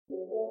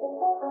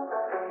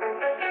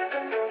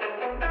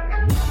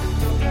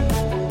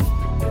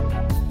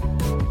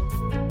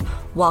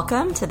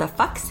Welcome to the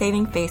Fuck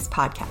Saving Face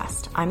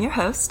podcast. I'm your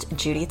host,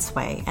 Judy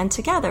Tsui, and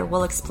together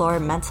we'll explore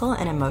mental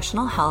and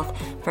emotional health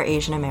for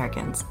Asian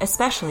Americans,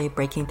 especially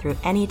breaking through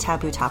any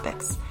taboo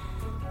topics.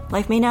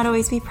 Life may not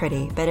always be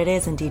pretty, but it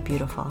is indeed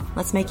beautiful.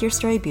 Let's make your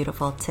story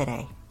beautiful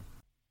today.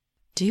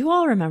 Do you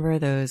all remember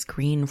those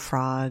green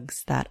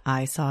frogs that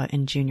I saw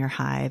in junior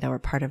high that were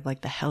part of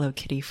like the Hello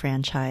Kitty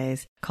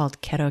franchise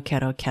called Kero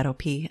Kero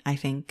Keropi, I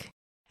think?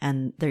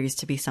 And there used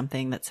to be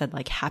something that said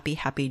like happy,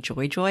 happy,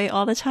 joy, joy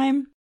all the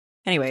time.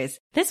 Anyways,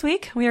 this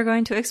week we are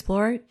going to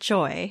explore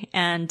joy,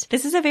 and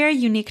this is a very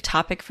unique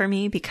topic for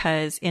me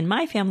because in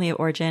my family of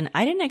origin,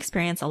 I didn't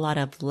experience a lot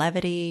of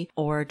levity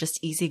or just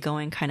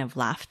easygoing kind of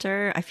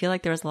laughter. I feel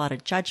like there was a lot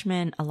of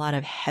judgment, a lot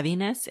of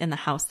heaviness in the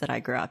house that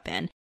I grew up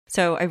in.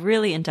 So I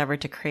really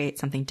endeavored to create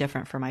something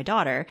different for my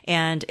daughter.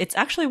 And it's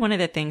actually one of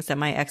the things that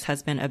my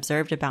ex-husband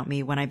observed about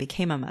me when I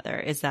became a mother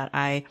is that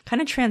I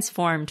kind of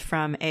transformed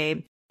from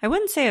I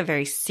wouldn't say a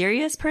very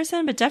serious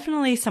person, but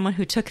definitely someone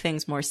who took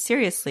things more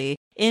seriously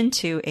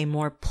into a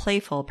more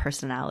playful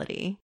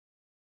personality.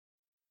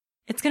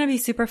 It's going to be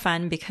super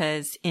fun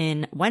because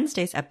in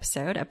Wednesday's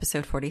episode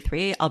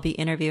 43, I'll be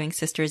interviewing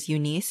sisters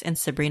Eunice and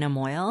Sabrina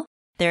Moyle.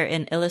 They're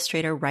an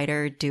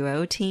illustrator-writer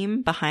duo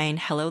team behind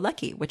Hello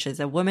Lucky, which is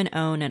a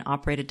woman-owned and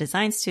operated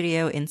design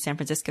studio in San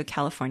Francisco,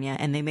 California,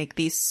 and they make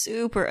these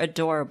super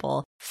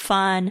adorable,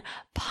 fun,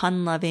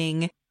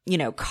 pun-loving,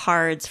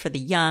 cards for the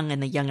young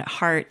and the young at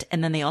heart.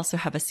 And then they also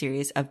have a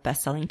series of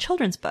best-selling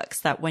children's books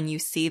that when you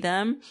see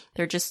them,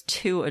 they're just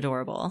too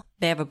adorable.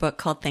 They have a book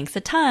called Thanks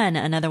a Ton,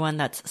 another one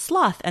that's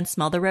Sloth and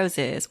Smell the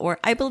Roses, or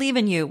I Believe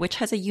in You, which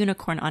has a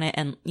unicorn on it.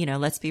 And,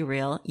 let's be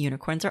real,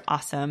 unicorns are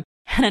awesome.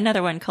 And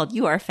another one called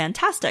You Are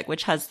Fantastic,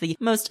 which has the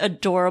most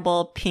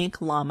adorable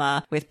pink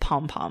llama with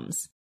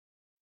pom-poms.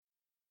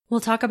 We'll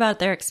talk about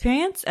their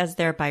experience as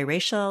they're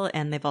biracial,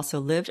 and they've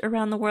also lived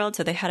around the world,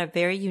 so they had a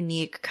very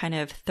unique kind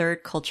of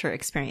third culture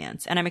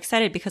experience. And I'm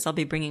excited because I'll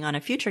be bringing on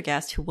a future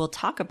guest who will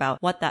talk about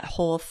what that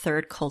whole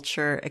third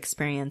culture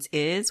experience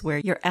is, where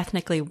you're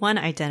ethnically one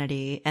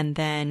identity, and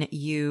then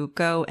you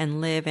go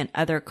and live in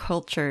other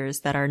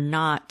cultures that are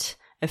not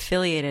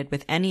affiliated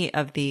with any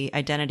of the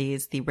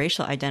identities, the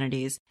racial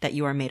identities that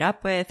you are made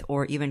up with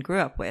or even grew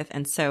up with.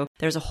 And so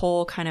there's a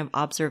whole kind of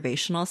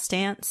observational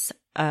stance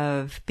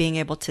of being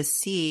able to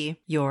see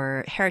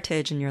your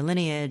heritage and your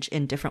lineage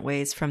in different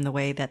ways from the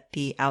way that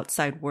the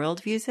outside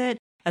world views it,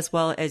 as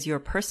well as your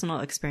personal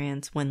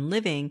experience when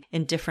living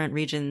in different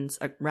regions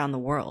around the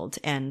world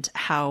and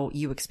how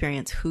you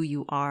experience who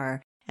you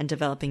are and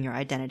developing your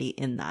identity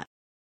in that.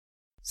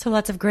 So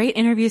lots of great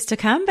interviews to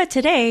come, but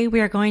today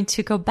we are going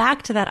to go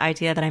back to that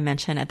idea that I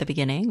mentioned at the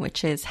beginning,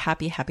 which is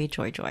happy, happy,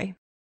 joy, joy.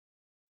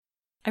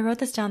 I wrote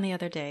this down the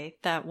other day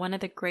that one of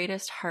the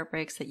greatest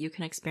heartbreaks that you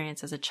can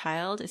experience as a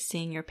child is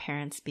seeing your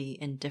parents be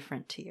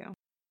indifferent to you.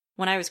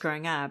 When I was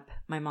growing up,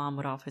 my mom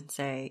would often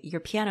say, your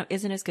piano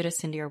isn't as good as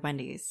Cindy or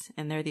Wendy's.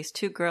 And there are these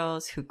two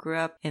girls who grew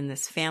up in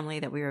this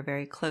family that we were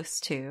very close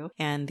to.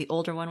 And the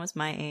older one was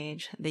my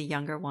age. The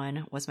younger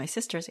one was my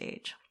sister's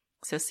age.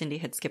 So Cindy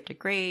had skipped a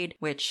grade,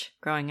 which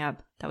growing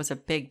up, that was a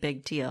big,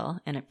 big deal.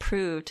 And it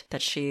proved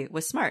that she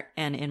was smart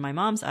and in my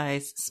mom's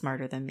eyes,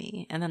 smarter than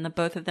me. And then the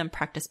both of them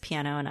practiced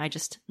piano and I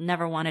just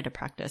never wanted to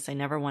practice. I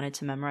never wanted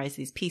to memorize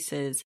these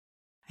pieces.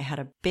 I had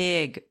a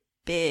big,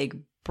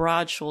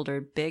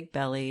 broad-shouldered,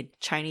 big-bellied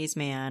Chinese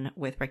man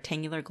with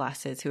rectangular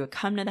glasses who would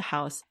come to the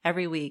house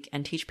every week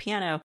and teach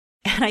piano.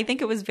 And I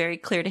think it was very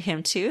clear to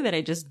him too that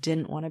I just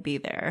didn't want to be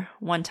there.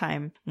 One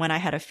time when I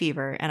had a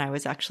fever and I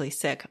was actually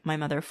sick, my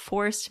mother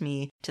forced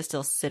me to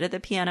still sit at the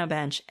piano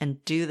bench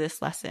and do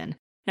this lesson.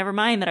 Never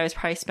mind that I was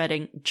probably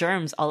spreading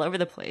germs all over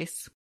the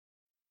place.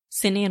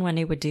 Cindy and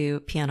Wendy would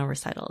do piano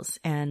recitals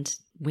and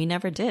we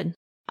never did.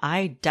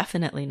 I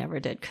definitely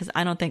never did because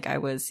I don't think I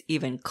was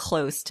even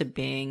close to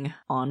being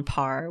on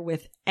par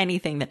with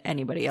anything that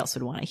anybody else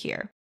would want to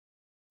hear.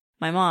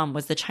 My mom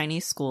was the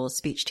Chinese school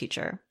speech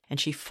teacher, and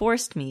she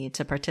forced me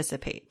to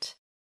participate.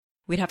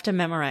 We'd have to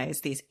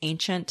memorize these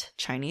ancient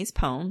Chinese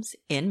poems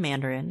in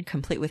Mandarin,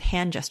 complete with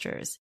hand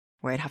gestures,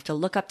 where I'd have to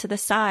look up to the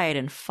side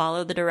and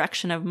follow the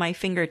direction of my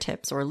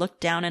fingertips or look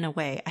down and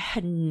away. I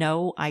had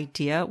no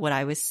idea what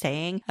I was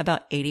saying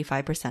about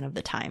 85% of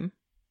the time.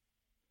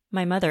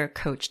 My mother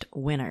coached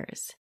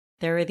winners.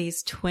 There were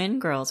these twin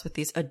girls with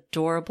these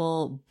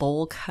adorable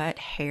bowl-cut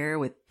hair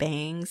with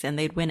bangs, and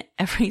they'd win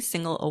every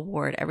single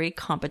award, every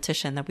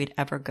competition that we'd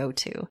ever go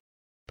to.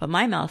 But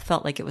my mouth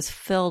felt like it was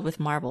filled with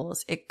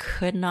marbles. It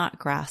could not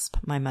grasp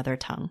my mother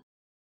tongue.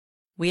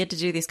 We had to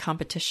do these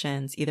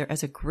competitions either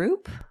as a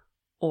group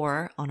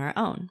or on our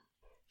own.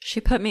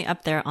 She put me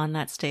up there on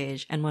that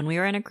stage, and when we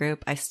were in a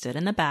group, I stood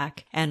in the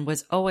back and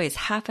was always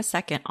half a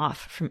second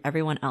off from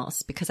everyone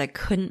else because I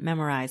couldn't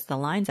memorize the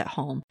lines at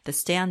home, the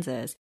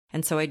stanzas,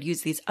 and so I'd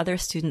use these other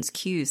students'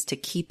 cues to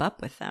keep up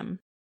with them.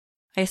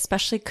 I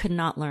especially could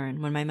not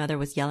learn when my mother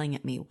was yelling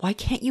at me, "Why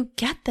can't you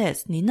get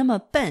this? 你那么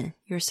笨.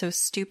 You're so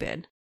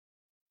stupid."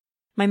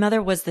 My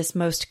mother was this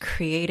most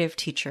creative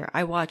teacher.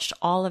 I watched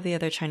all of the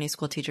other Chinese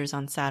school teachers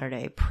on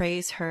Saturday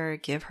praise her,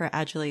 give her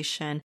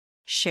adulation,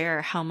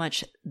 share how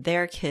much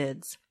their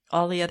kids,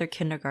 all the other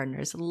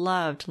kindergartners,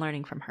 loved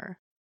learning from her.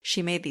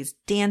 She made these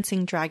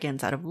dancing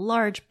dragons out of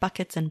large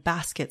buckets and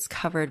baskets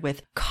covered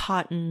with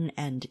cotton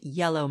and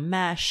yellow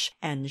mesh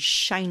and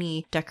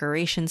shiny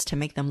decorations to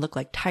make them look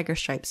like tiger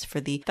stripes for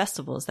the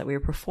festivals that we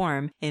would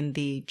perform in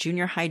the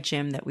junior high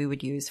gym that we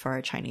would use for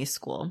our Chinese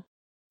school.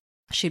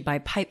 She'd buy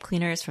pipe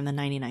cleaners from the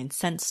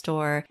 99-cent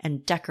store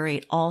and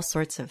decorate all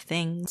sorts of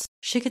things.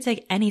 She could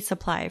take any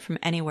supply from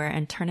anywhere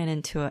and turn it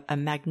into a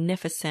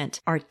magnificent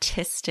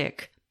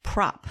artistic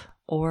prop,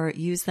 or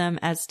use them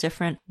as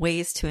different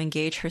ways to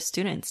engage her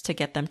students to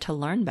get them to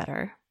learn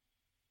better.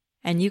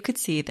 And you could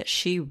see that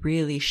she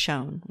really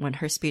shone when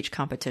her speech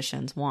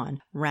competitions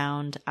won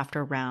round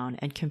after round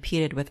and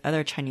competed with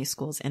other Chinese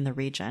schools in the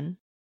region.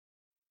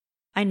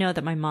 I know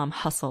that my mom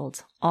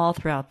hustled all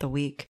throughout the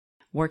week,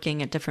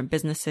 working at different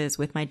businesses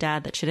with my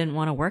dad that she didn't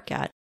want to work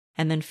at,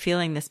 and then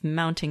feeling this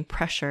mounting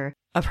pressure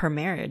of her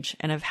marriage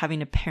and of having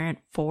to parent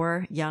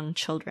 4 young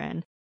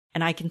children.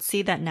 And I can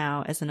see that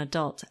now as an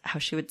adult, how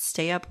she would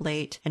stay up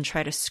late and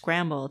try to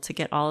scramble to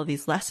get all of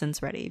these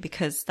lessons ready,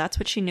 because that's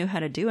what she knew how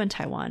to do in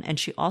Taiwan. And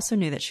she also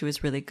knew that she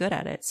was really good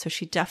at it. So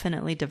she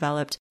definitely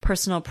developed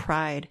personal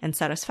pride and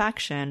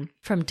satisfaction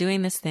from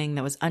doing this thing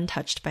that was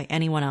untouched by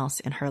anyone else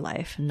in her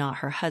life, not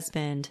her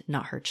husband,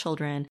 not her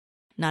children,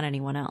 not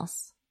anyone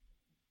else.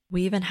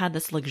 We even had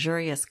this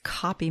luxurious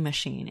copy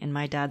machine in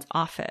my dad's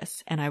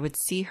office, and I would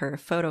see her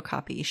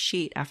photocopy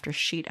sheet after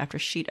sheet after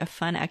sheet of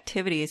fun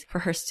activities for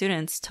her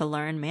students to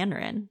learn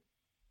Mandarin.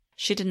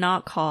 She did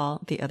not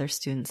call the other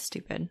students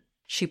stupid.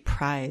 She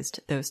prized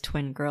those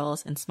twin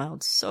girls and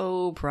smiled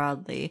so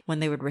broadly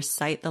when they would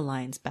recite the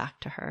lines back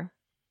to her.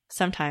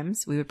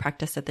 Sometimes we would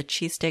practice at the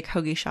cheesesteak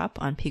hoagie shop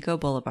on Pico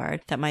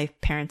Boulevard that my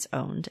parents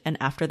owned, and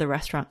after the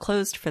restaurant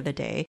closed for the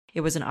day,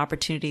 it was an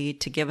opportunity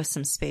to give us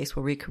some space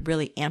where we could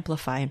really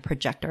amplify and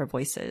project our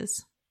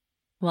voices.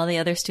 While the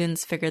other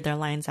students figured their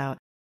lines out,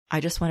 I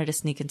just wanted to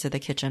sneak into the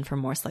kitchen for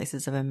more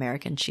slices of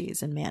American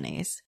cheese and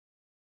mayonnaise.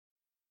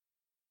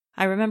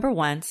 I remember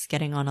once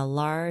getting on a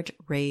large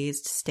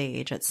raised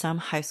stage at some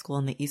high school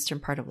in the eastern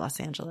part of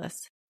Los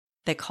Angeles.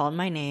 They called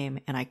my name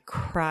and I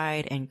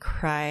cried and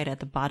cried at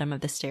the bottom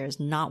of the stairs,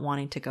 not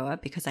wanting to go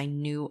up because I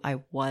knew I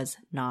was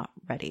not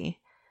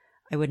ready.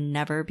 I would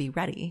never be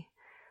ready.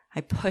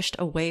 I pushed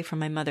away from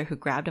my mother, who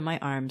grabbed in my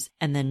arms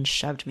and then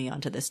shoved me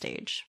onto the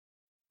stage.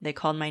 They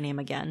called my name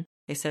again.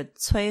 They said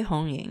Cui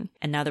Hongying,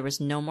 and now there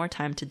was no more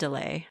time to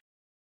delay.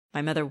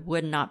 My mother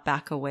would not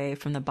back away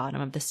from the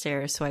bottom of the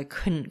stairs, so I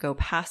couldn't go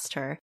past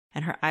her,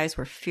 and her eyes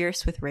were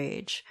fierce with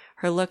rage.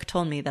 Her look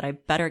told me that I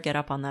better get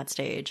up on that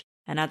stage.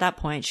 And at that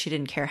point, she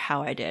didn't care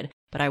how I did,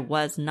 but I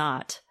was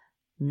not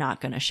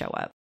going to show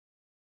up.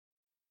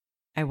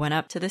 I went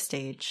up to the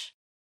stage.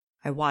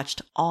 I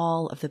watched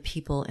all of the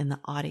people in the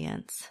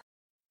audience.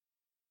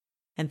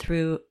 And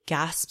through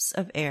gasps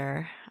of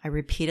air, I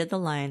repeated the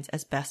lines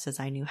as best as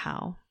I knew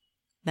how.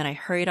 Then I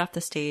hurried off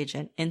the stage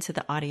and into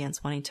the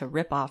audience, wanting to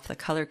rip off the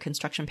colored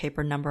construction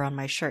paper number on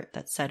my shirt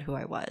that said who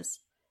I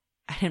was.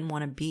 I didn't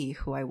want to be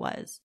who I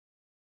was.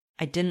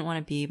 I didn't want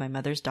to be my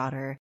mother's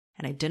daughter.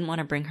 And I didn't want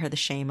to bring her the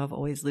shame of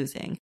always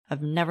losing,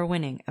 of never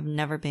winning, of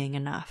never being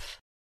enough.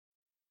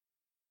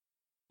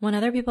 When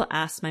other people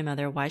asked my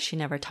mother why she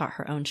never taught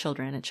her own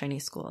children at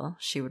Chinese school,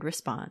 she would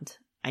respond,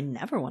 "I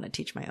never want to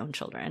teach my own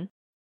children."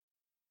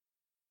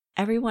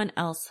 Everyone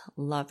else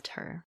loved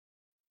her.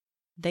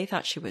 They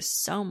thought she was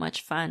so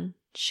much fun.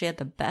 She had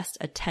the best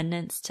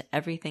attendance to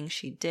everything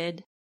she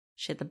did.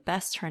 She had the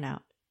best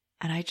turnout.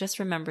 And I just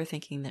remember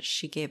thinking that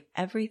she gave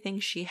everything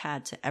she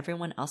had to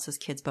everyone else's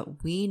kids,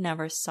 but we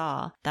never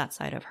saw that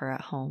side of her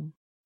at home.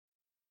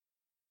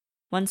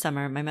 One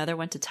summer, my mother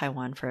went to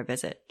Taiwan for a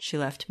visit. She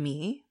left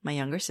me, my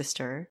younger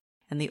sister,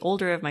 and the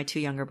older of my 2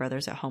 younger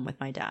brothers at home with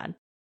my dad.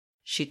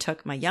 She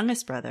took my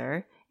youngest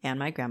brother and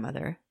my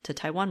grandmother to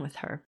Taiwan with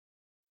her.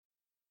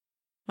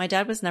 My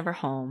dad was never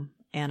home,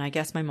 and I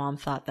guess my mom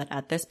thought that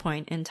at this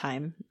point in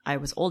time, I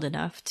was old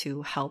enough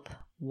to help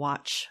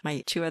watch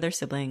my 2 other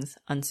siblings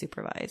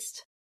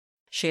unsupervised.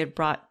 She had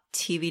brought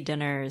TV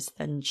dinners,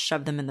 then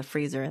shoved them in the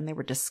freezer, and they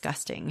were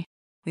disgusting.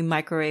 We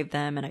microwaved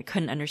them, and I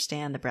couldn't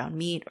understand the brown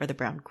meat or the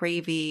brown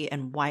gravy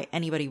and why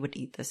anybody would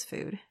eat this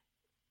food.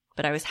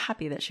 But I was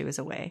happy that she was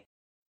away.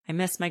 I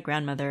missed my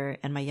grandmother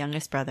and my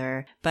youngest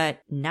brother,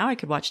 but now I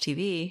could watch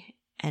TV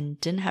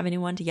and didn't have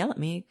anyone to yell at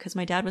me because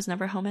my dad was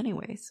never home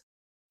anyways.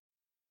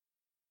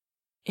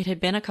 It had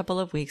been a couple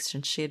of weeks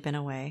since she had been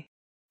away.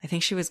 I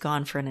think she was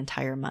gone for an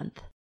entire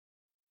month.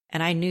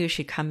 And I knew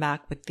she'd come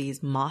back with these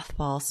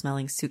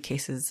mothball-smelling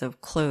suitcases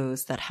of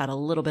clothes that had a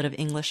little bit of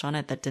English on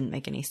it that didn't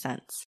make any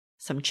sense,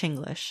 some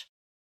Chinglish.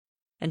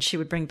 And she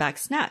would bring back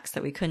snacks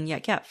that we couldn't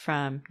yet get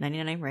from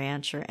 99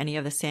 Ranch or any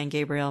of the San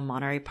Gabriel,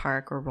 Monterey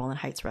Park, or Roland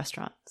Heights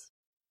restaurants.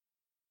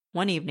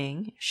 One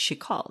evening, she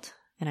called,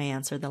 and I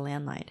answered the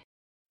landline.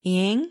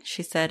 "Ying?"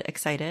 she said,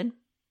 excited.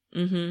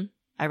 "Mm-hmm,"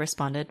 I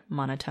responded,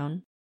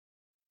 monotone.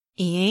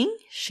 Ying?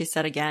 She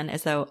said again,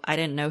 as though I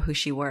didn't know who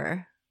she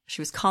were.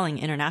 She was calling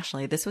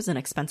internationally. This was an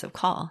expensive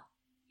call.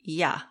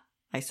 Yeah,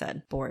 I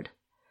said, bored.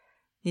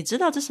 你知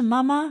道这是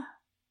妈妈?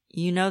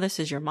 You know this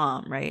is your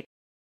mom, right?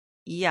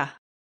 Yeah.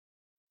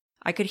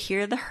 I could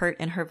hear the hurt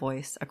in her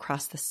voice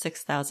across the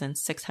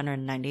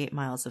 6,698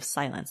 miles of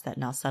silence that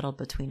now settled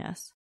between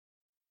us.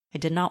 I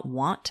did not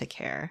want to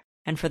care,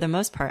 and for the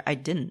most part I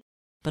didn't,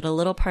 but a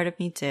little part of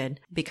me did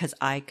because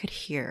I could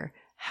hear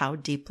how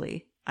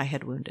deeply I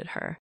had wounded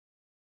her.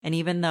 And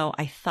even though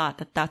I thought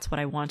that that's what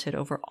I wanted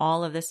over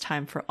all of this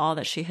time for all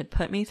that she had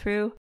put me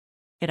through,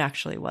 it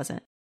actually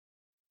wasn't.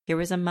 Here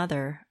was a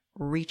mother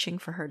reaching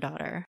for her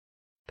daughter,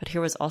 but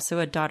here was also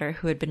a daughter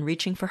who had been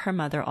reaching for her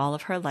mother all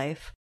of her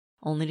life,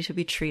 only to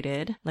be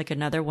treated like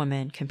another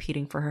woman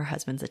competing for her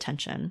husband's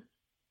attention.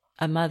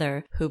 A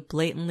mother who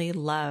blatantly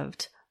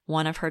loved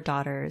one of her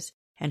daughters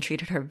and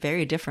treated her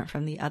very different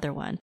from the other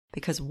one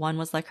because one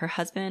was like her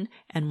husband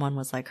and one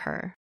was like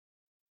her.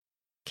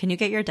 Can you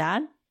get your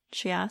dad?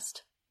 She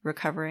asked,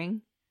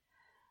 recovering.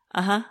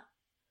 Uh-huh.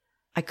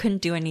 I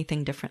couldn't do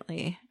anything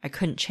differently. I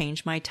couldn't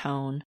change my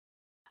tone.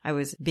 I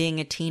was being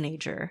a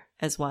teenager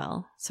as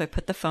well. So I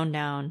put the phone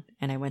down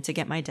and I went to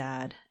get my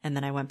dad, and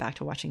then I went back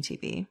to watching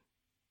TV.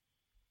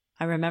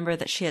 I remember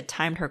that she had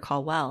timed her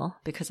call well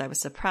because I was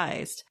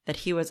surprised that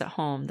he was at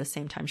home the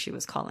same time she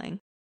was calling.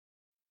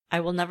 I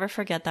will never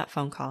forget that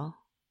phone call.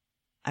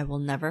 I will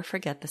never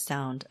forget the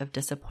sound of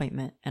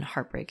disappointment and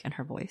heartbreak in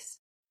her voice.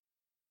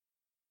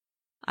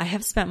 I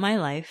have spent my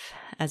life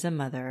as a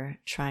mother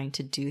trying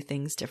to do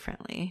things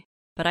differently,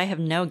 but I have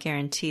no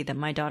guarantee that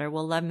my daughter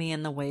will love me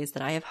in the ways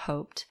that I have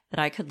hoped that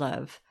I could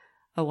love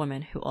a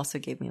woman who also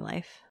gave me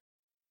life.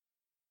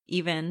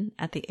 Even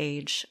at the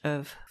age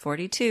of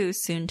 42,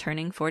 soon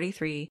turning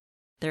 43,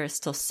 there is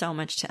still so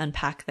much to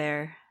unpack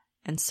there,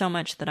 and so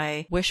much that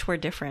I wish were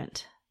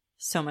different,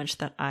 so much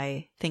that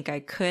I think I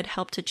could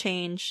help to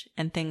change,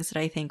 and things that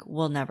I think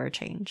will never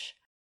change.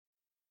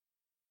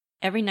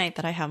 Every night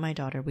that I have my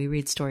daughter, we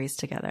read stories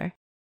together.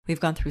 We've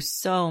gone through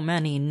so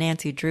many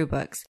Nancy Drew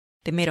books.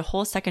 They made a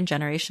whole second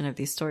generation of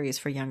these stories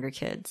for younger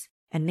kids,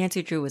 and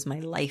Nancy Drew was my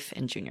life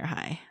in junior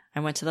high.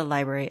 I went to the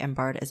library and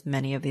borrowed as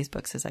many of these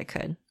books as I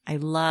could. I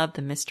love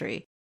the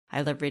mystery.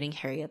 I love reading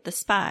Harriet the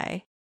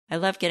Spy. I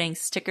love getting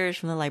stickers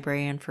from the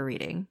librarian for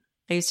reading.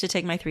 I used to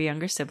take my 3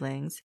 younger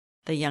siblings,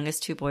 the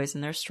youngest 2 boys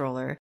in their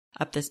stroller,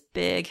 up this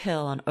big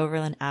hill on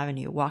Overland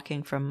Avenue,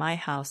 walking from my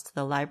house to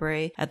the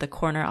library at the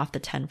corner off the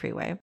 10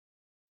 freeway.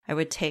 I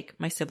would take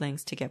my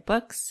siblings to get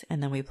books,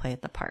 and then we play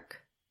at the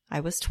park.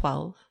 I was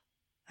 12.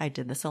 I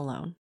did this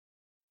alone.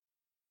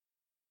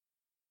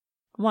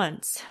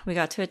 Once, we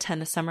got to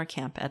attend the summer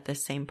camp at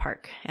this same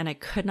park, and I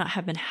could not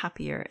have been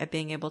happier at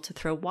being able to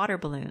throw water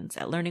balloons,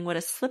 at learning what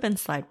a slip and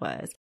slide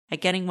was,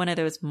 at getting one of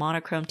those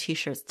monochrome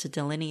t-shirts to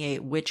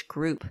delineate which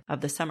group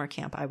of the summer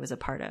camp I was a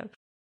part of.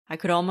 I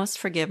could almost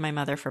forgive my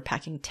mother for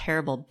packing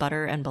terrible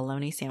butter and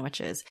bologna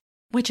sandwiches,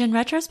 which in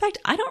retrospect,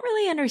 I don't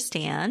really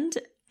understand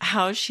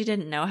how she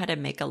didn't know how to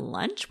make a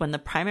lunch when the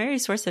primary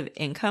source of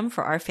income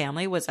for our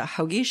family was a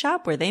hoagie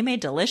shop where they made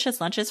delicious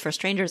lunches for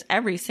strangers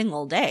every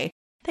single day.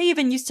 They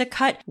even used to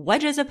cut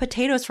wedges of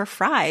potatoes for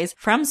fries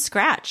from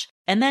scratch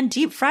and then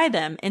deep fry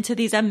them into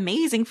these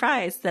amazing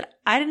fries that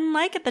I didn't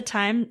like at the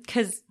time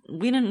because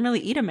we didn't really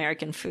eat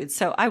American food.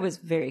 So I was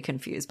very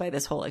confused by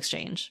this whole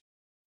exchange.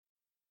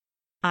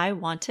 I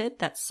wanted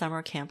that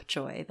summer camp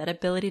joy, that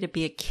ability to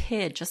be a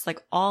kid just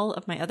like all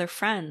of my other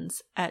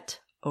friends at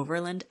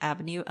Overland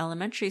Avenue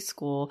Elementary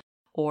School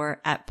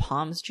or at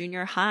Palms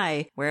Junior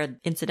High, where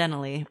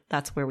incidentally,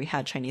 that's where we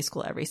had Chinese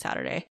school every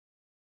Saturday.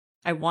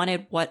 I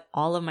wanted what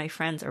all of my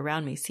friends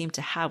around me seemed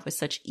to have with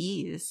such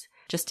ease,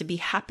 just to be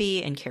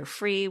happy and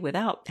carefree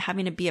without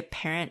having to be a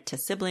parent to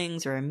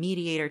siblings or a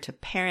mediator to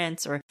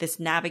parents or this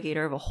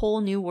navigator of a whole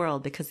new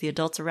world because the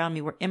adults around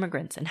me were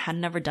immigrants and had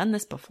never done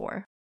this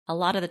before. A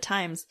lot of the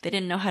times, they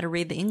didn't know how to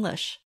read the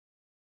English.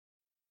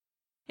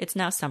 It's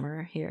now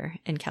summer here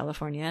in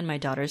California, and my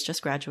daughter's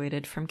just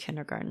graduated from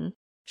kindergarten.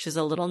 She's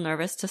a little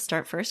nervous to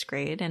start first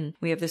grade, and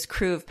we have this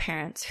crew of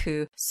parents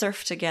who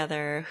surf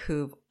together,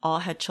 who've all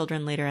had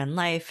children later in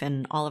life,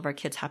 and all of our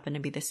kids happen to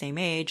be the same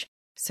age.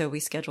 So we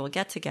schedule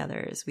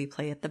get-togethers, we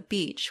play at the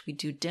beach, we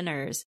do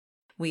dinners,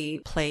 we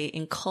play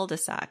in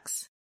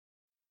cul-de-sacs.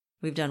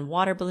 We've done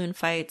water balloon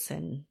fights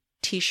and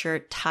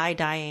t-shirt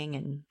tie-dyeing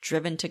and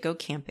driven to go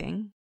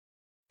camping.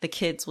 The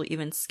kids will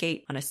even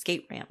skate on a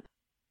skate ramp.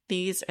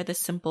 These are the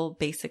simple,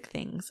 basic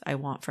things I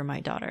want for my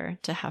daughter,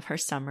 to have her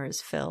summers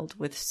filled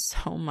with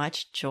so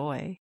much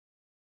joy.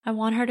 I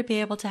want her to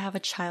be able to have a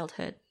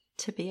childhood,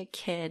 to be a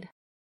kid,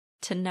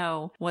 to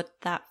know what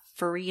that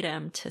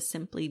freedom to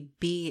simply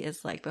be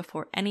is like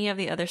before any of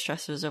the other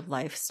stressors of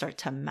life start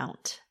to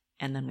mount,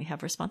 and then we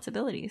have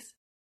responsibilities.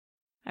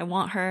 I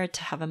want her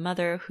to have a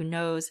mother who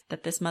knows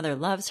that this mother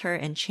loves her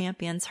and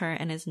champions her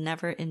and is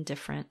never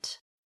indifferent.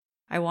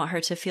 I want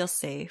her to feel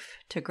safe,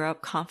 to grow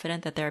up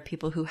confident that there are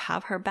people who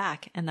have her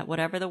back and that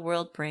whatever the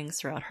world brings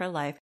throughout her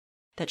life,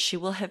 that she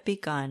will have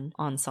begun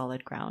on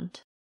solid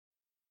ground.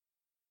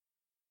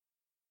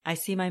 I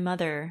see my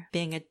mother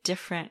being a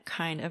different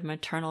kind of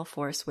maternal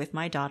force with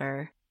my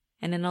daughter.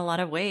 And in a lot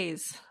of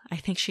ways, I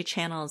think she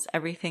channels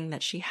everything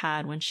that she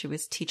had when she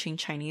was teaching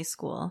Chinese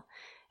school.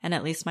 And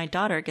at least my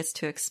daughter gets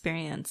to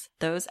experience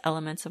those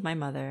elements of my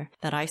mother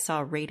that I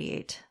saw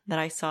radiate, that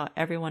I saw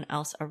everyone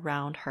else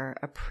around her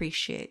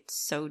appreciate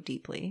so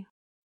deeply.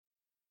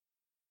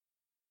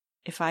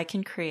 If I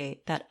can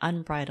create that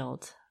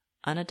unbridled,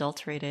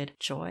 unadulterated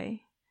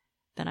joy,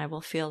 then I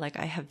will feel like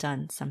I have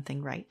done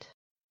something right.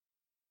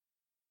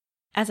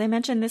 As I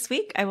mentioned this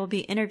week, I will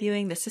be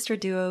interviewing the sister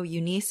duo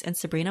Eunice and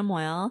Sabrina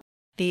Moyle,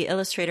 the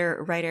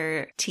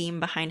illustrator-writer team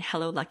behind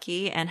Hello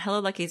Lucky, and Hello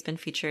Lucky has been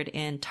featured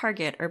in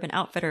Target, Urban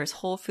Outfitters,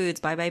 Whole Foods,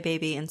 Bye Bye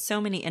Baby, and so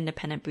many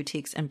independent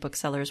boutiques and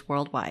booksellers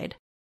worldwide.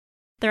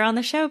 They're on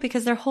the show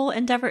because their whole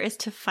endeavor is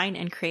to find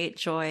and create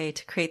joy,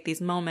 to create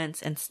these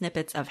moments and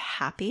snippets of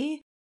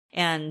happy,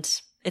 and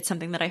it's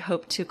something that I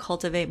hope to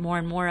cultivate more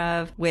and more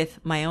of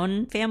with my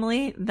own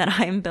family that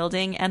I'm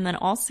building, and then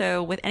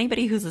also with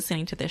anybody who's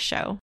listening to this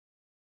show.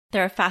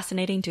 They're a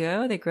fascinating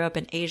duo. They grew up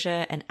in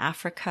Asia and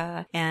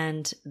Africa,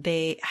 and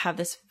they have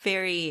this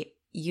very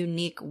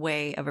unique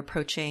way of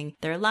approaching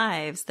their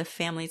lives, the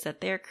families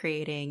that they're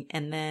creating,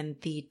 and then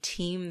the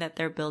team that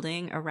they're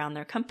building around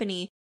their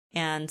company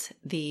and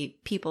the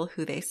people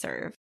who they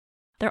serve.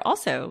 They're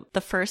also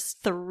the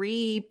first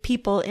 3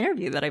 people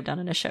interview that I've done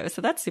in a show,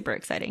 so that's super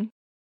exciting.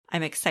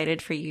 I'm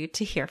excited for you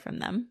to hear from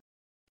them.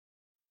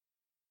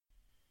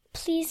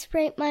 Please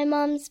rate my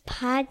mom's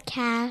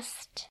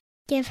podcast.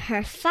 Give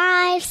her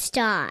 5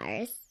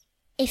 stars.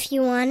 If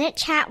you want to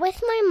chat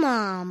with my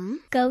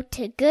mom, go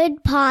to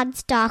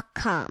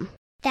goodpods.com.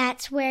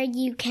 That's where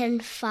you can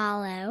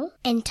follow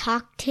and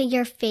talk to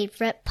your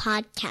favorite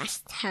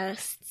podcast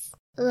hosts,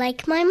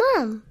 like my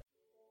mom.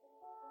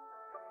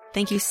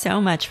 Thank you so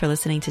much for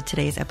listening to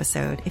today's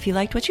episode. If you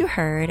liked what you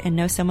heard and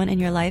know someone in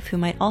your life who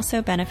might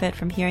also benefit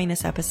from hearing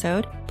this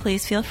episode,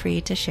 please feel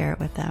free to share it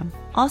with them.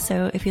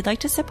 Also, if you'd like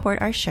to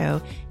support our show,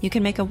 you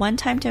can make a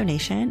one-time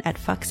donation at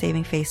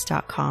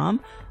fucksavingface.com,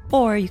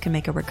 or you can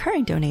make a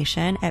recurring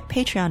donation at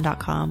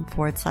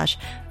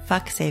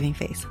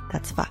patreon.com/fucksavingface.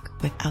 That's fuck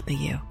without the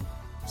U.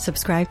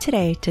 Subscribe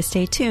today to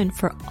stay tuned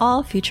for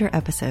all future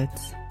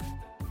episodes.